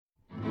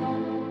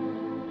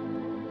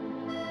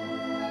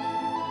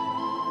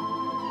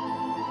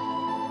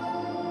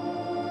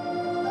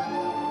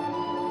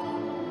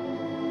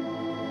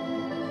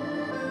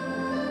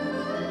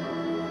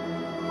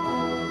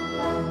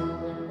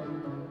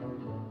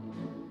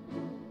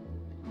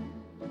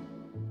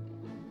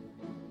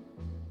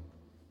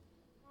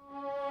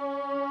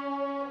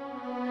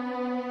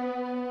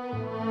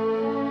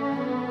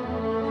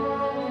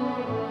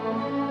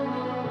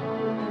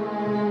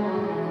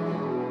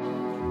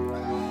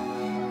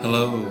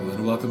Hello,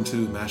 and welcome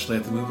to Mashley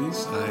at the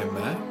Movies. I am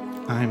Matt.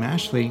 I'm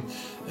Ashley.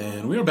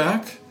 And we are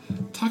back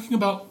talking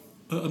about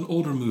an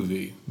older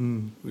movie.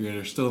 We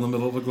are still in the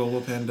middle of a global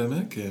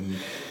pandemic, and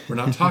we're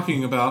not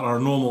talking about our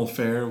normal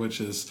fare,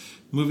 which is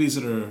movies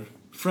that are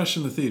fresh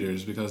in the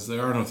theaters, because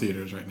there are no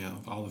theaters right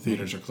now. All the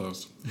theaters are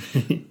closed.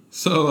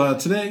 So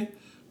today,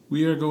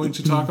 we are going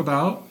to talk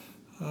about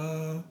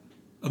a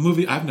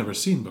movie I've never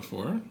seen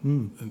before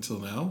until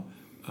now,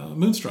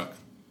 Moonstruck.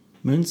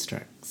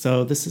 Moonstruck.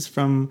 So this is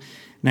from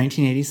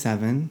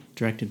 1987,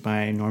 directed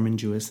by Norman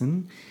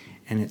Jewison,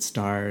 and it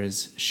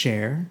stars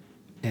Cher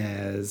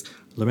as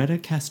Loretta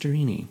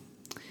Castorini.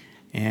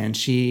 And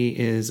she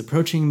is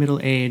approaching middle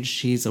age.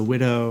 She's a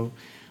widow.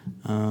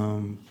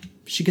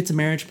 She gets a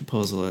marriage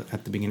proposal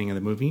at the beginning of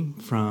the movie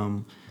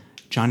from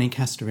Johnny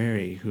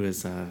Castorari, who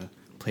is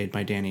played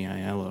by Danny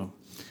Aiello.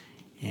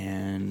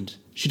 And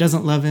she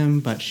doesn't love him,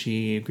 but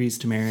she agrees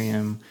to marry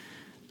him.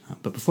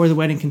 But before the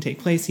wedding can take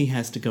place, he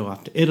has to go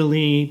off to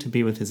Italy to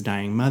be with his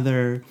dying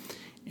mother.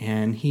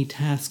 And he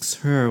tasks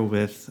her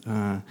with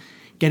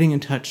getting in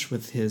touch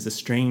with his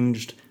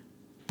estranged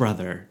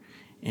brother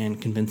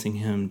and convincing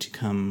him to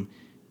come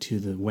to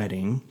the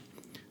wedding.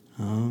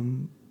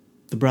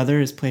 The brother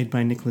is played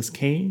by Nicolas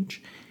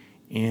Cage,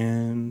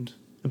 and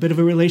a bit of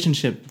a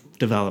relationship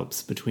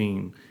develops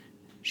between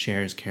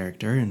Cher's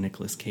character and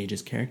Nicolas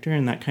Cage's character,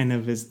 and that kind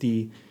of is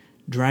the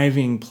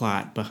driving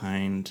plot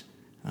behind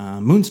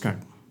Moonstruck.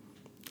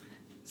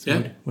 So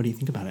Yeah. what do you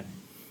think about it?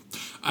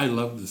 I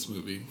love this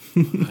movie.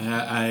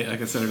 I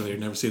like I said earlier,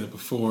 never seen it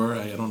before.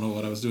 I don't know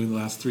what I was doing the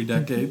last 3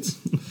 decades.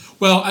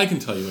 Well, I can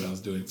tell you what I was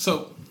doing.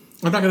 So,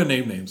 I'm not going to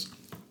name names.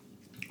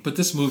 But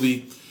this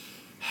movie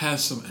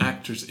has some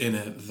actors in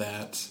it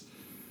that...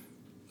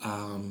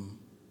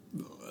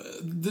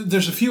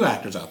 there's a few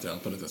actors out there, I'll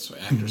put it this way,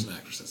 actors and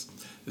actresses,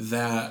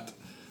 that,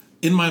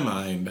 in my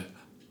mind,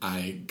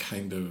 I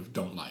kind of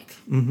don't like.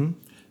 Mm-hmm.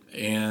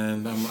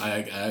 And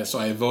so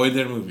I avoid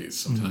their movies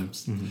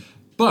sometimes. Mm-hmm.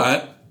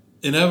 But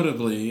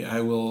inevitably,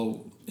 I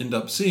will end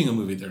up seeing a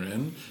movie they're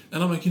in,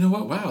 and I'm like, you know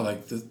what? Wow,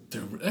 like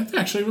they're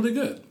actually really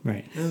good.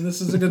 Right. And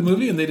this is a good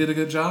movie, and they did a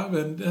good job.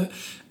 And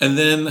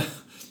then,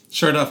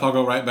 sure enough, I'll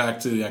go right back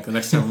to the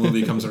next time a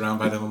movie comes around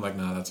by them. I'm like,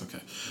 nah, that's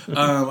okay.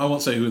 I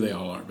won't say who they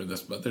all are,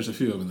 but there's a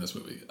few of them in this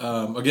movie.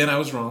 Again, I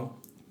was wrong.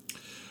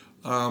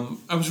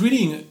 I was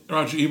reading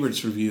Roger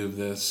Ebert's review of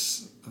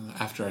this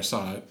after I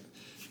saw it.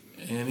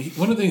 And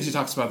one of the things he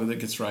talks about that it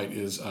gets right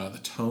is the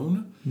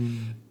tone.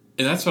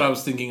 And that's what I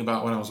was thinking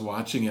about when I was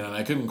watching it, and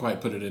I couldn't quite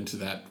put it into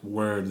that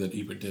word that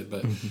Ebert did.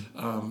 But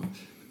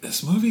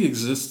this movie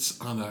exists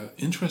on an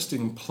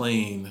interesting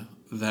plane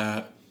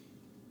that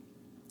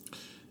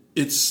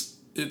it's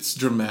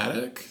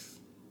dramatic,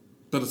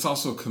 but it's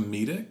also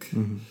comedic.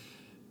 Mm-hmm.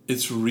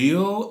 It's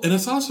real, and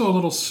it's also a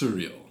little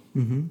surreal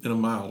in a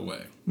mild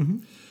way. Mm-hmm.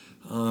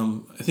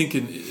 I think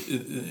in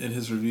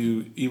his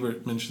review,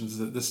 Ebert mentions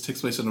that this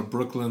takes place in a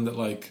Brooklyn that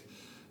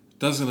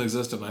doesn't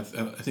exist, and I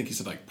think he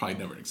said probably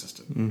never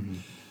existed. Mm-hmm.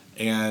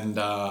 And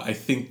I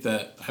think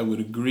that I would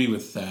agree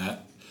with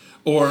that,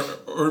 or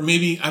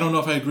maybe I don't know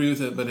if I agree with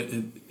it, but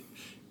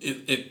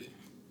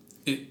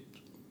it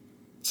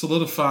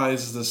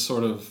solidifies this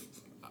sort of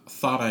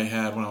thought I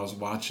had when I was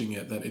watching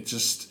it, that I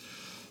just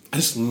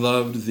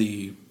loved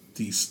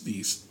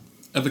these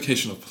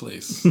evocation of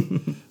place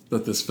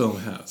that this film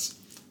has.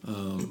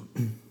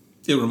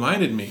 It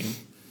reminded me,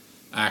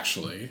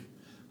 actually,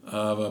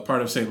 of a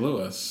part of St.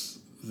 Louis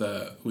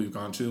that we've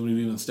gone to, we've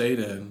even stayed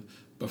in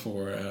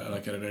before,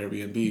 at an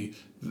Airbnb,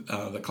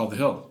 that called The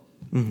Hill,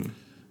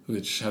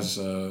 which has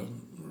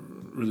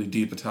really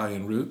deep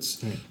Italian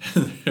roots. Right.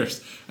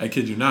 And I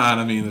kid you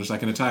not, there's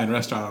an Italian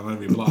restaurant on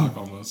every block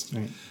almost.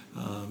 Right.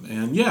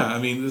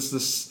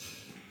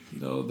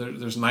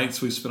 There's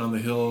nights we spent on the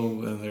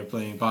hill and they're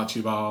playing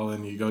bocce ball,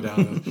 and you go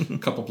down a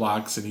couple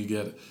blocks and you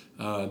get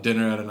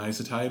dinner at a nice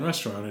Italian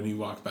restaurant, and you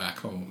walk back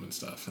home and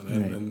stuff.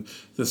 And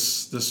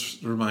this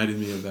reminded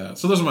me of that.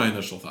 So those are my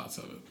initial thoughts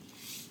of it.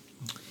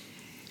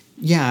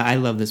 Yeah, I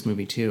love this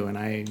movie too, and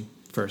I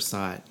first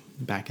saw it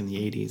back in the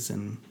 80s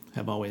and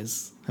have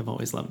always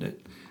loved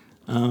it.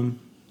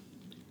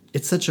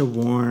 It's such a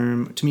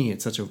warm, to me,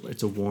 it's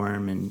a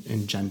warm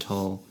and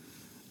gentle,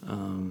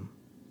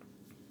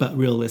 but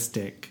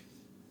realistic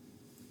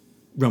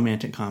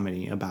romantic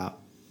comedy about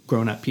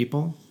grown-up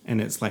people,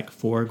 and it's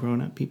for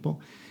grown-up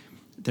people.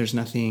 There's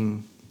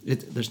nothing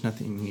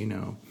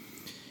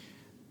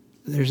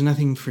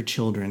for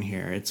children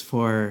here. It's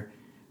for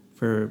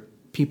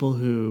people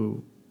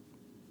who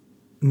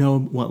know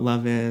what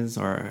love is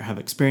or have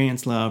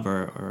experienced love,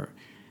 or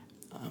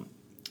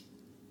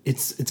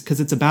it's because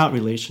it's about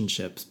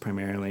relationships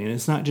primarily, and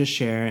it's not just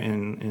Cher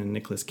and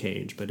Nicolas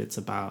Cage, but it's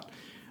about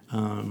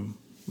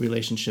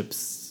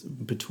relationships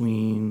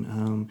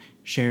between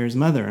Cher's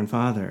mother and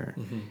father,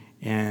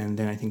 and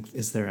then I think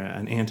is there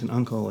an aunt and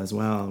uncle as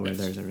well, where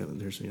there's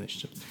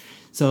relationships.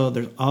 So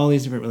there's all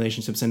these different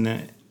relationships, and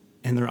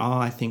they're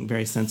all, I think,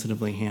 very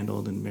sensitively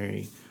handled and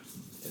very,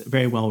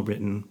 very well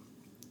written.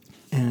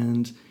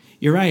 And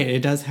you're right,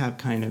 it does have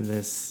kind of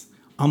this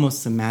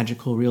almost some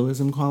magical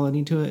realism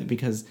quality to it,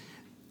 because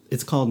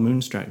it's called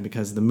Moonstruck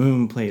because the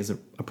moon plays a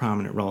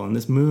prominent role, and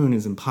this moon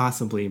is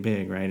impossibly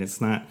big, right?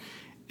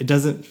 It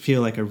doesn't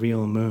feel like a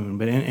real moon,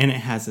 but and it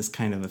has this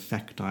kind of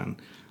effect on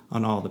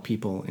all the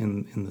people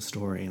in the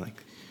story,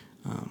 like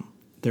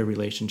their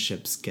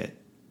relationships get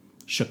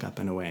shook up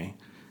in a way,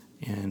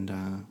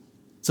 and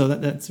so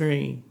that's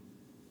very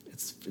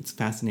it's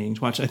fascinating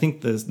to watch. I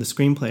think the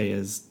screenplay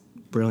is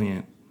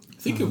brilliant.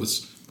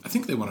 I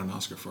think they won an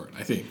Oscar for it.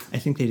 I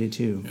think they did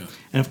too. Yeah.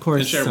 And of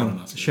course, Cher won an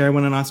Oscar. Cher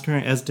won an Oscar,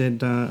 as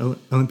did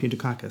Olympia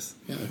Dukakis.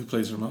 Yeah, who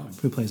plays her mom.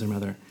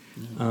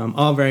 Yeah.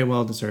 All very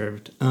well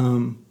deserved.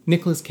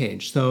 Nicolas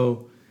Cage.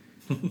 So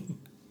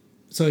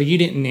you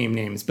didn't name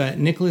names, but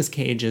Nicolas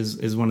Cage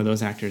is one of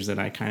those actors that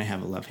I kind of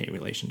have a love-hate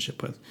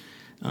relationship with.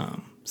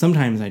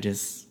 Sometimes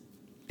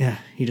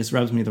he just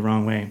rubs me the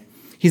wrong way.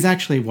 He's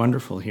actually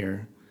wonderful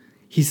here.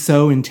 He's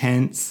so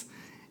intense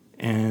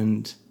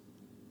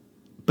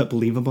but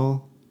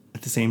believable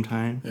at the same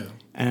time. Yeah.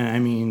 And I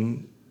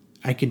mean,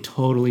 I could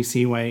totally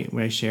see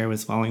why Cher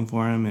was falling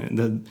for him.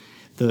 And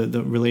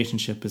the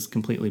relationship is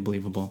completely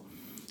believable.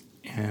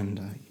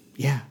 And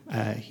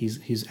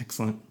he's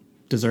excellent.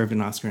 Deserved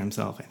an Oscar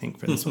himself, I think,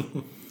 for this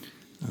one.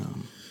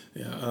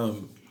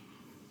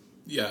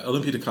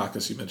 Olympia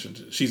Dukakis, you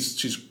mentioned.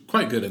 She's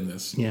quite good in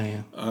this.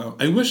 Yeah.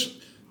 I wish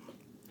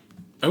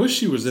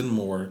she was in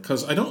more,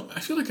 because I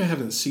feel like I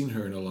haven't seen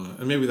her in a lot,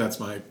 and maybe that's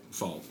my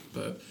fault.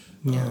 But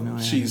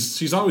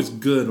she's always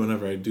good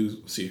whenever I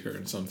do see her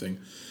in something.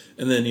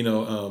 And then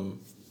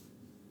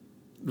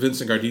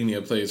Vincent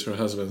Gardenia plays her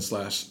husband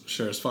 /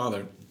 Cher's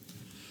father.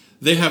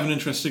 They have an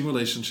interesting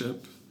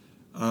relationship.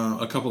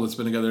 A couple that's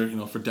been together,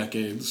 for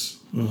decades.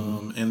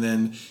 Mm-hmm. And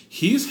then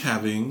he's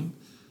having,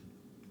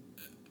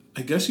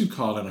 I guess you'd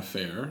call it an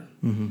affair,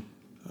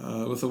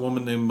 with a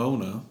woman named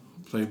Mona,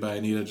 played by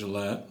Anita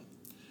Gillette.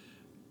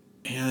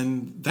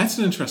 And that's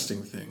an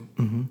interesting thing.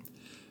 Mm-hmm.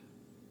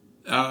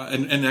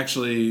 And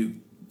actually,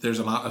 there's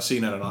a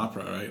scene at an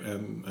opera, right?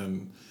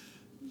 And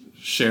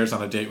Cher's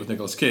on a date with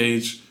Nicolas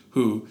Cage,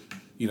 who,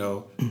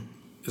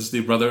 is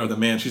the brother of the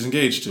man she's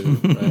engaged to,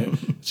 right?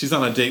 She's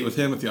on a date with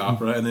him at the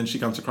opera, and then she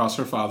comes across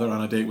her father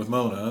on a date with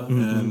Mona,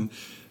 and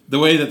the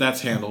way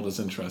that's handled is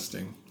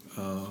interesting.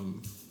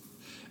 And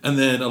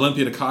then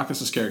Olympia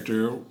Dukakis'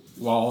 character,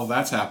 while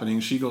that's happening,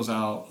 she goes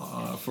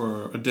out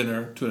for a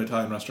dinner to an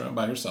Italian restaurant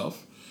by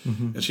herself,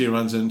 and she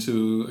runs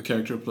into a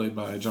character played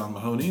by John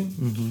Mahoney,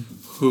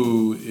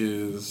 who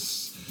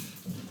is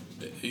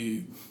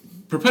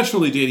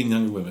perpetually dating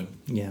younger women,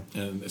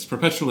 and it's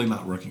perpetually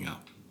not working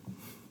out.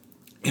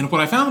 And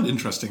what I found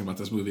interesting about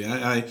this movie,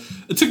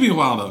 it took me a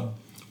while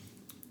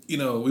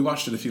to, we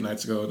watched it a few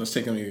nights ago, and it's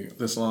taken me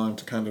this long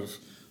to kind of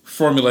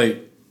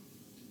formulate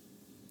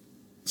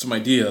some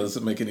ideas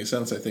that make any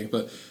sense, I think.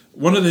 But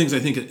one of the things I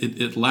think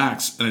it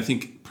lacks, and I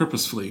think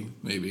purposefully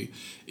maybe,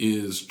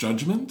 is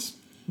judgment.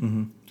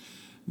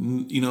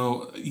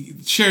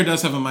 Cher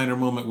does have a minor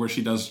moment where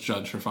she does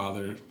judge her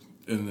father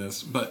in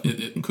this, but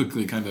it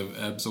quickly kind of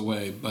ebbs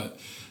away. But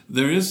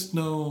there's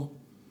no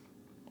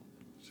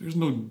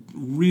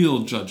real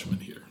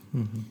judgment here,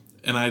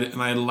 and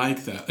I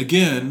like that.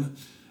 Again,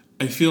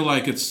 I feel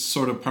like it's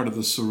sort of part of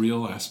the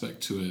surreal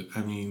aspect to it.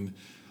 I mean,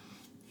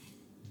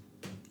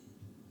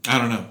 I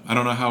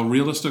don't know how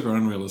realistic or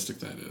unrealistic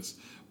that is,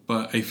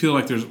 but I feel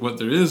like while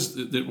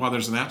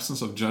there's an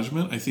absence of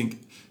judgment, I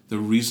think the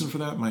reason for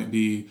that might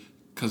be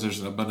because there's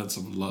an abundance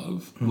of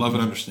love and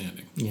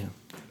understanding. Yeah,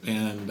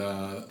 and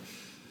I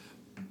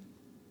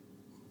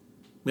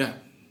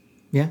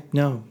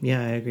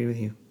agree with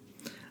you.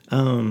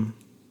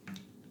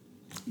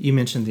 You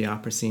mentioned the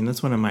opera scene.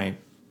 That's one of my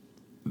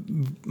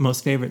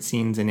most favorite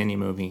scenes in any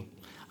movie.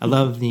 I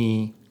love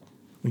when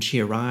she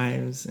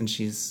arrives and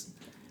she's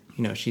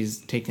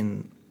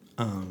taken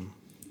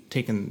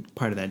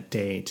part of that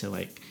day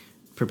to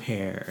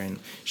prepare, and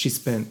she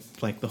spent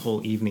the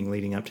whole evening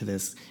leading up to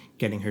this,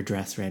 getting her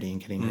dress ready and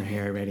getting her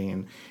hair ready,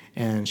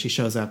 and she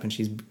shows up and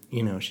she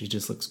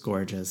just looks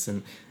gorgeous,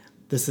 and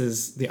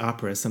the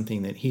opera is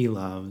something that he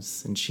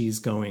loves, and she's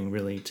going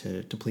really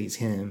to please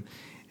him,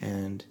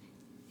 and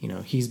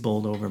he's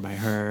bowled over by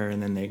her,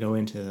 and then they go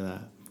into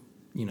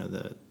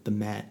the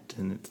Met,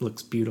 and it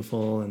looks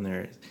beautiful, and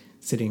they're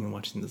sitting and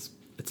watching this.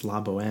 It's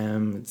La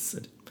Boheme. It's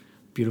a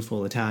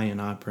beautiful Italian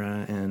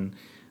opera, and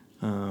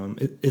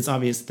it's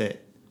obvious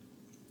that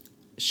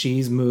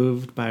she's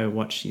moved by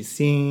what she's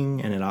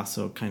seeing, and it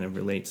also kind of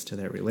relates to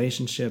their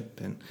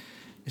relationship, and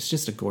it's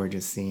just a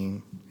gorgeous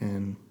scene,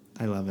 and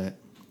I love it.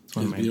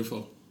 It's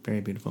beautiful.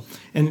 Very beautiful.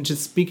 And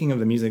just speaking of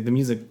the music,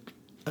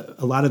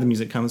 a lot of the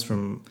music comes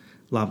from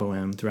La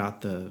Boheme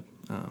throughout the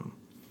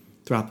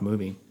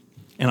movie,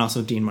 and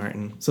also Dean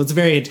Martin. So it's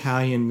very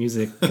Italian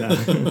music,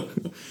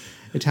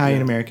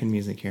 Italian-American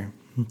music here.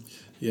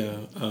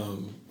 Yeah.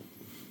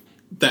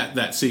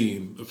 That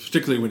scene,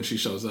 particularly when she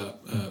shows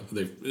up,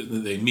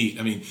 they meet.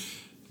 I mean,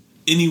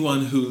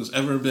 anyone who's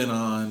ever been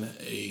on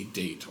a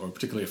date, or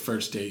particularly a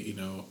first date,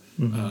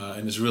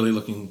 and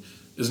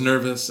is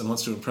nervous and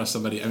wants to impress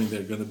somebody, I mean,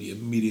 they're going to be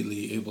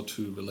immediately able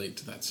to relate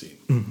to that scene.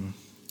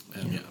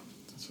 And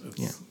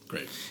It's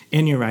great.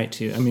 And you're right,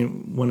 too. I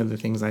mean, one of the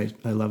things I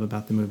love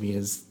about the movie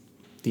is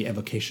the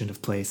evocation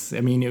of place.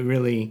 I mean, it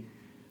really...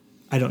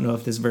 I don't know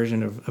if this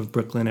version of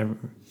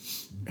Brooklyn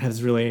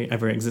has really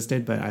ever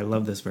existed, but I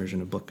love this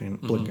version of Brooklyn,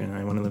 and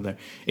I want to live there.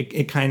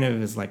 It kind of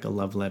is like a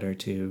love letter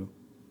to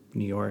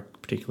New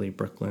York, particularly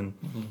Brooklyn.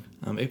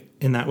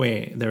 In that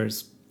way,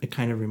 it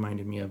kind of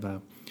reminded me of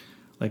a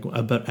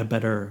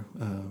better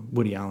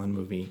Woody Allen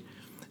movie.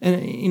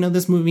 And, you know,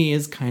 this movie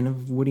is kind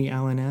of Woody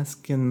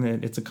Allen-esque in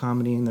that it's a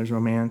comedy and there's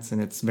romance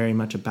and it's very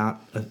much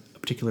about a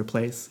particular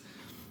place.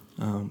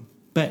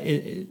 But,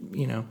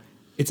 you know,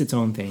 it's its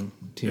own thing,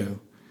 too. Yeah.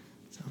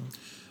 So.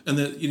 And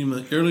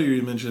then earlier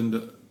you mentioned,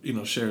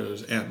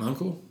 Cher's aunt and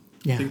uncle.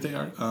 Yeah. I think they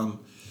are.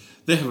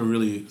 They have a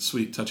really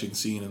sweet, touching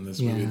scene in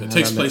this movie that I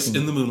takes love place that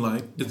scene. in the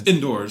moonlight. It's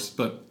indoors,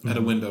 but at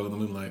a window in the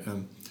moonlight.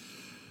 And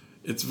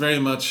it's very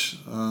much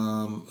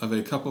of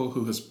a couple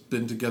who has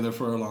been together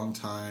for a long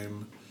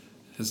time,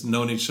 has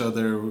known each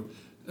other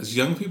as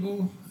young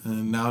people,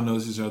 and now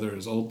knows each other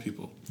as old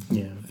people.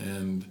 Yeah.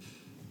 And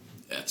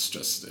it's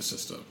just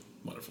a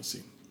wonderful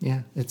scene.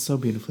 Yeah, it's so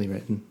beautifully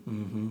written.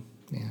 Mm-hmm.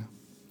 Yeah.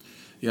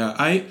 Yeah,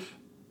 I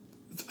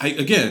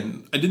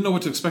didn't know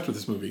what to expect with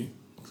this movie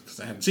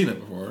because I hadn't seen it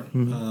before,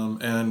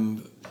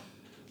 and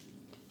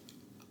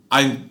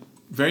I'm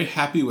very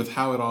happy with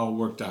how it all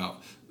worked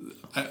out.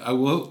 I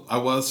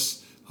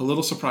was a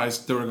little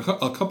surprised. There were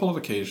a couple of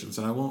occasions,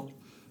 and I won't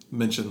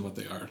mention what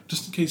they are,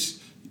 just in case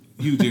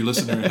you, dear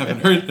listener,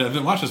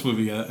 haven't watched this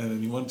movie yet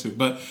and you want to.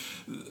 But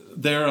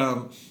there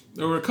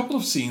were a couple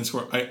of scenes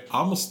where I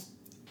almost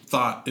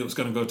thought it was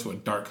going to go to a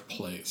dark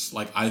place.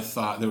 Like I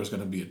thought there was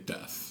going to be a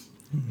death.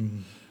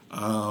 And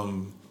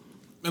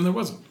there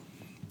wasn't.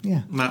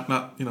 Yeah. Not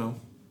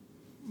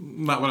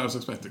what I was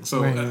expecting.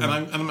 So, right. And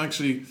I'm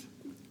actually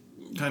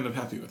kind of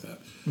happy with that.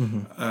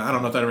 I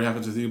don't know if that ever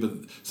happens with you, but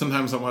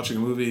sometimes I'm watching a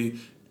movie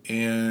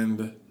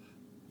and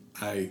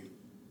I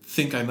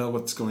think I know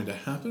what's going to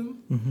happen,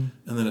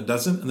 and then it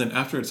doesn't. And then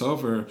after it's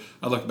over,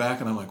 I look back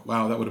and I'm like,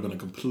 wow, that would have been a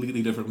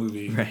completely different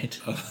movie, right?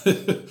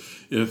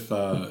 If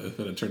it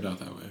had turned out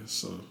that way.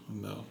 So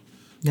no.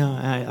 No,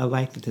 I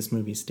like that this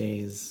movie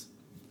stays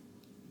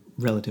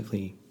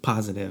relatively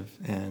positive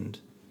and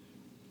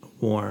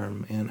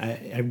warm, and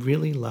I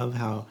really love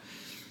how,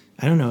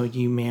 I don't know,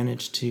 you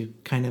manage to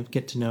kind of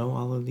get to know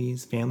all of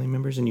these family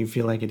members, and you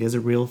feel like it is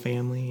a real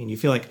family, and you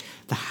feel like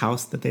the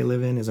house that they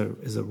live in is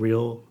a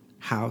real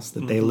house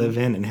that they live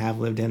in and have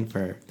lived in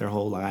for their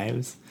whole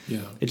lives.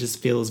 Yeah, it just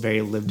feels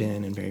very lived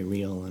in and very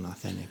real and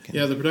authentic.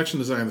 And the production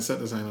design, the set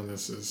design on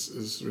this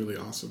is really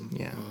awesome.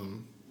 Yeah,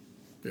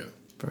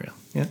 for real.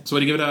 Yeah. So what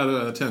do you give it out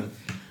of 10?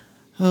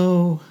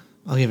 Oh,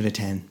 I'll give it a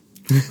 10.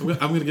 I'm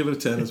going to give it a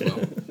 10 as well.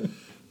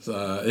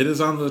 So, it is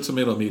on the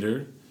tomato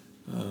meter,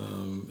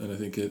 and I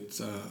think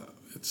it's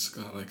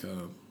got like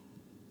a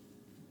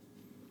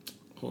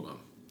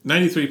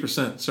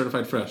 93%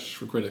 certified fresh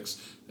for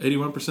critics,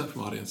 81%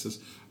 from audiences.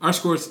 Our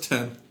score is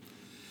 10.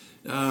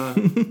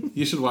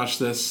 You should watch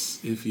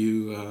this if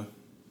you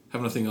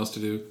have nothing else to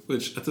do,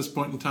 which at this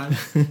point in time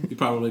you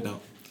probably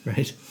don't.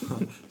 Right.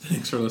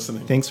 Thanks for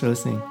listening. Thanks for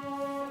listening.